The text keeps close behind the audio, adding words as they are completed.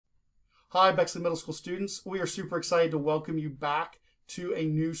Hi, Bexley Middle School students. We are super excited to welcome you back to a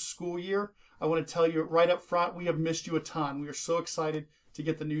new school year. I want to tell you right up front, we have missed you a ton. We are so excited to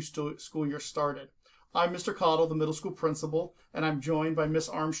get the new school year started. I'm Mr. Cottle, the middle school principal, and I'm joined by Miss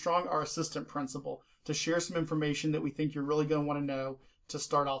Armstrong, our assistant principal, to share some information that we think you're really going to want to know to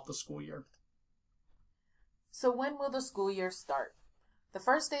start off the school year. So when will the school year start? The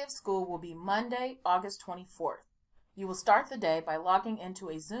first day of school will be Monday, August 24th. You will start the day by logging into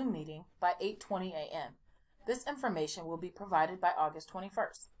a Zoom meeting by 8:20 a.m. This information will be provided by August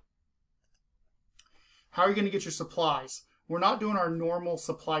 21st. How are you going to get your supplies? We're not doing our normal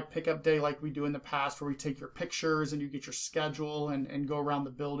supply pickup day like we do in the past, where we take your pictures and you get your schedule and go around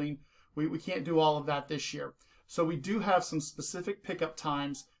the building. We can't do all of that this year. So we do have some specific pickup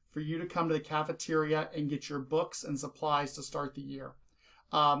times for you to come to the cafeteria and get your books and supplies to start the year.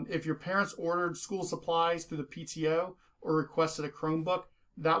 If your parents ordered school supplies through the PTO or requested a Chromebook,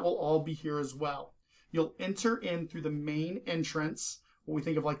 that will all be here as well. You'll enter in through the main entrance, what we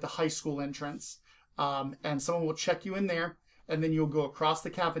think of like the high school entrance, and someone will check you in there, and then you'll go across the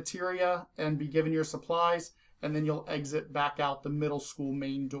cafeteria and be given your supplies, and then you'll exit back out the middle school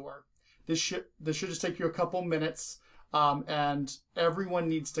main door. This should just take you a couple minutes, and everyone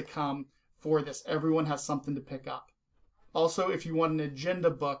needs to come for this. Everyone has something to pick up. Also, if you want an agenda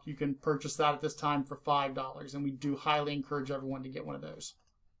book, you can purchase that at this time for $5, and we do highly encourage everyone to get one of those.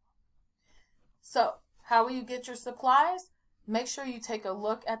 So, how will you get your supplies? Make sure you take a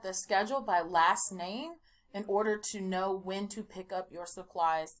look at the schedule by last name in order to know when to pick up your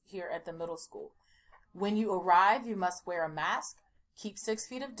supplies here at the middle school. When you arrive, you must wear a mask, keep 6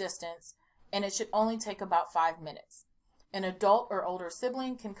 feet of distance, and it should only take about 5 minutes. An adult or older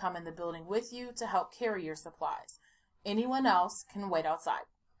sibling can come in the building with you to help carry your supplies. Anyone else can wait outside.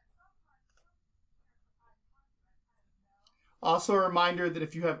 Also, a reminder that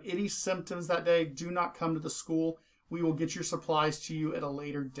if you have any symptoms that day, do not come to the school. We will get your supplies to you at a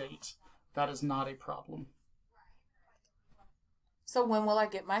later date. That is not a problem. So when will I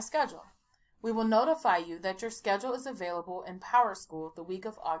get my schedule? We will notify you that your schedule is available in Power School the week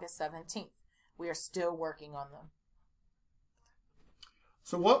of August 17th. We are still working on them.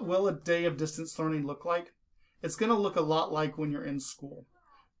 So what will a day of distance learning look like? It's going to look a lot like when you're in school.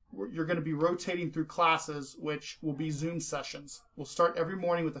 You're going to be rotating through classes, which will be Zoom sessions. We'll start every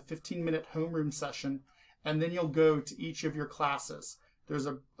morning with a 15-minute homeroom session, and then you'll go to each of your classes. There's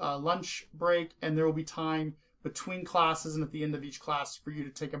a lunch break, and there will be time between classes and at the end of each class for you to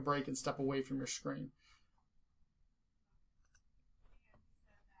take a break and step away from your screen.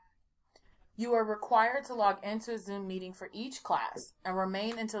 You are required to log into a Zoom meeting for each class and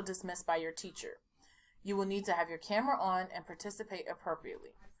remain until dismissed by your teacher. You will need to have your camera on and participate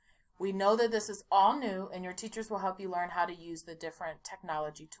appropriately. We know that this is all new, and your teachers will help you learn how to use the different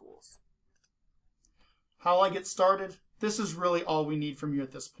technology tools. How will I get started? This is really all we need from you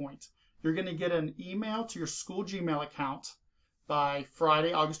at this point. You're going to get an email to your school Gmail account by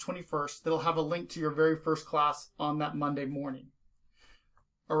Friday, August 21st. That'll have a link to your very first class on that Monday morning.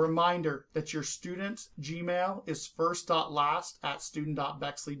 A reminder that your student Gmail is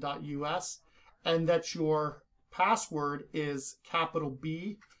first.last@student.bexley.us, and that your password is capital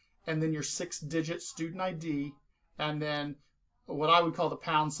B and then your 6-digit student ID, and then what I would call the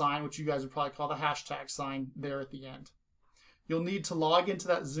pound sign, which you guys would probably call the hashtag sign there at the end. You'll need to log into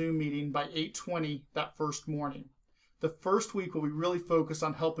that Zoom meeting by 8:20 that first morning. The first week will be really focused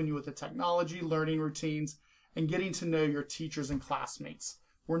on helping you with the technology, learning routines, and getting to know your teachers and classmates.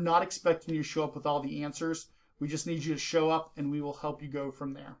 We're not expecting you to show up with all the answers. We just need you to show up, and we will help you go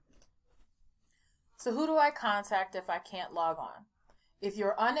from there. So who do I contact if I can't log on? If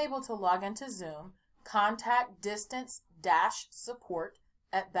you're unable to log into Zoom, contact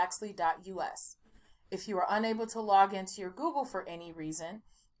distance-support@bexley.us. If you are unable to log into your Google for any reason,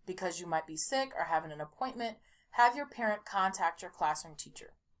 because you might be sick or having an appointment, have your parent contact your classroom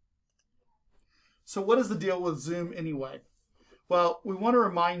teacher. So what is the deal with Zoom anyway? Well, we want to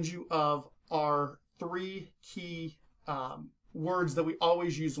remind you of our 3 key words that we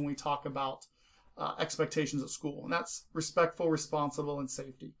always use when we talk about expectations at school, and that's respectful, responsible, and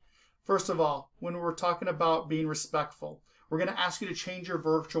safety. First of all, when we're talking about being respectful, we're going to ask you to change your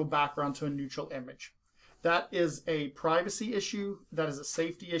virtual background to a neutral image. That is a privacy issue, that is a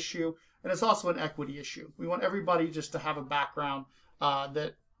safety issue, and it's also an equity issue. We want everybody just to have a background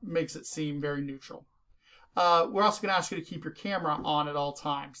that makes it seem very neutral. We're also going to ask you to keep your camera on at all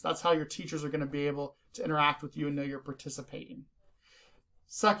times. That's how your teachers are going to be able to interact with you and know you're participating.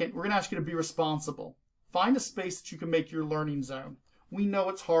 Second, we're going to ask you to be responsible. Find a space that you can make your learning zone. We know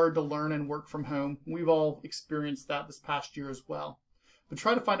it's hard to learn and work from home. We've all experienced that this past year as well. but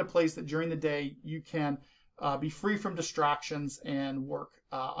try to find a place that during the day you can be free from distractions and work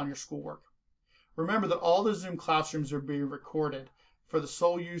on your schoolwork. Remember that all the Zoom classrooms are being recorded for the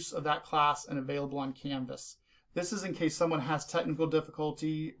sole use of that class and available on Canvas. This is in case someone has technical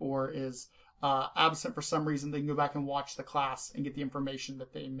difficulty or is absent for some reason. They can go back and watch the class and get the information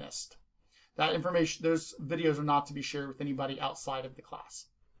that they missed. That information, those videos are not to be shared with anybody outside of the class.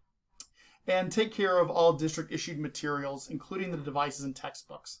 And take care of all district issued materials, including the devices and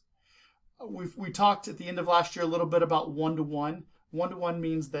textbooks. We talked at the end of last year a little bit about one-to-one. One-to-one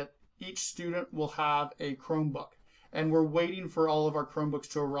means that each student will have a Chromebook, and we're waiting for all of our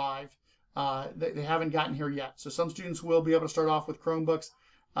Chromebooks to arrive. They haven't gotten here yet. So some students will be able to start off with Chromebooks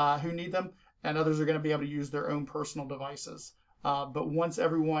who need them, and others are going to be able to use their own personal devices. But once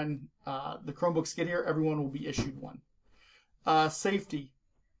everyone, the Chromebooks get here, everyone will be issued one. Safety.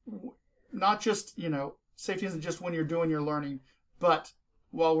 Not just, safety isn't just when you're doing your learning, but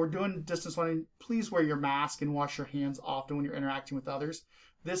while we're doing distance learning, please wear your mask and wash your hands often when you're interacting with others.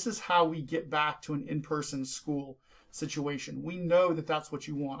 This is how we get back to an in-person school situation. We know that that's what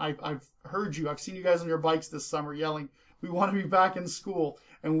you want. I've heard you. I've seen you guys on your bikes this summer yelling, we want to be back in school,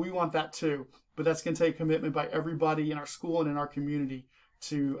 and we want that too. But that's going to take commitment by everybody in our school and in our community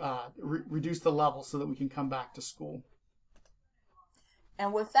to reduce the level so that we can come back to school.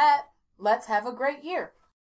 And with that, let's have a great year.